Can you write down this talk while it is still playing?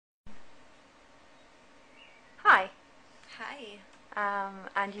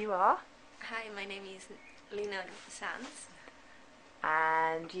And you are? Hi, my name is Lina Sanz,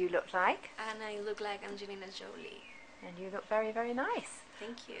 And you look like? and I look like Angelina Jolie. And you look very, very nice.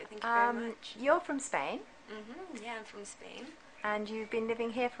 Thank you very much. You're from Spain, Yeah, I'm from Spain. and you've been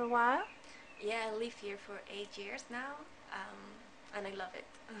living here for a while? Yeah, I live here for 8 years now, and I love it.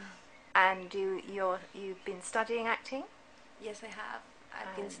 And you've been studying acting? Yes, I have.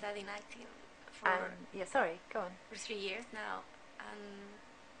 I've been studying acting Yeah, sorry, go on. for 3 years now, and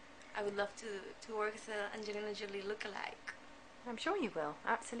I would love to work as an Angelina Jolie lookalike. I'm sure you will,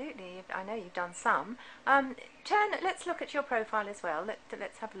 absolutely. I know you've done some. Let's look at your profile as well.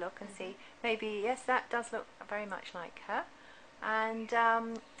 Let's have a look and see. Maybe, yes, that does look very much like her. And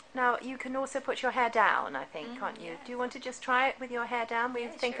now you can also put your hair down, I think, can't you? Yes. Do you want to just try it with your hair down? We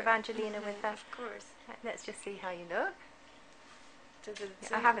Yeah, think of sure. Angelina with her. Of course. Let's just see how you look.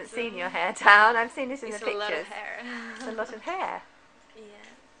 Ta-da-da. I haven't seen your hair down. I've seen it in the It's a pictures. lot of hair. It's a lot of hair. Yeah.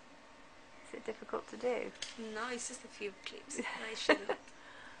 Is it difficult to do? No, it's just a few clips. I shouldn't. I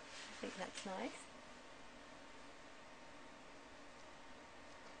think that's nice.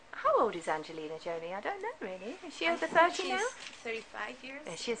 How old is Angelina Jolie? I don't know really. Is she over 30 now? She's 35 years.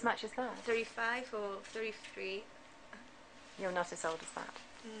 Is she as much as that? 35 or 33. You're not as old as that.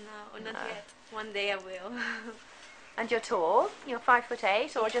 No, not No. yet. One day I will. And you're tall? You're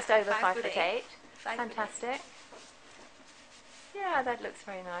 5'8" or just over 5'8"? 5'8". Fantastic. Yeah, that looks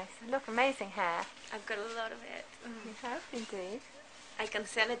very nice. Look, amazing hair. I've got a lot of it. You have indeed. I can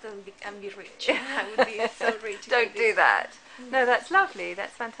sell it and be rich. I would be so rich. Don't do that. No, that's lovely.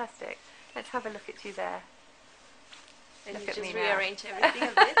 That's fantastic. Let's have a look at you there. And Look you at just me now. rearrange everything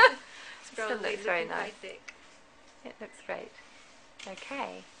a bit. It's Still probably looks very looking nice. quite thick. It looks great.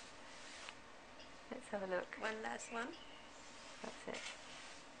 Okay. Let's have a look. One last one. That's it.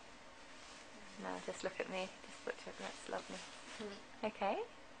 Now just look at me. Just put it. That's lovely. Okay.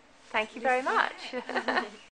 Thank you very much.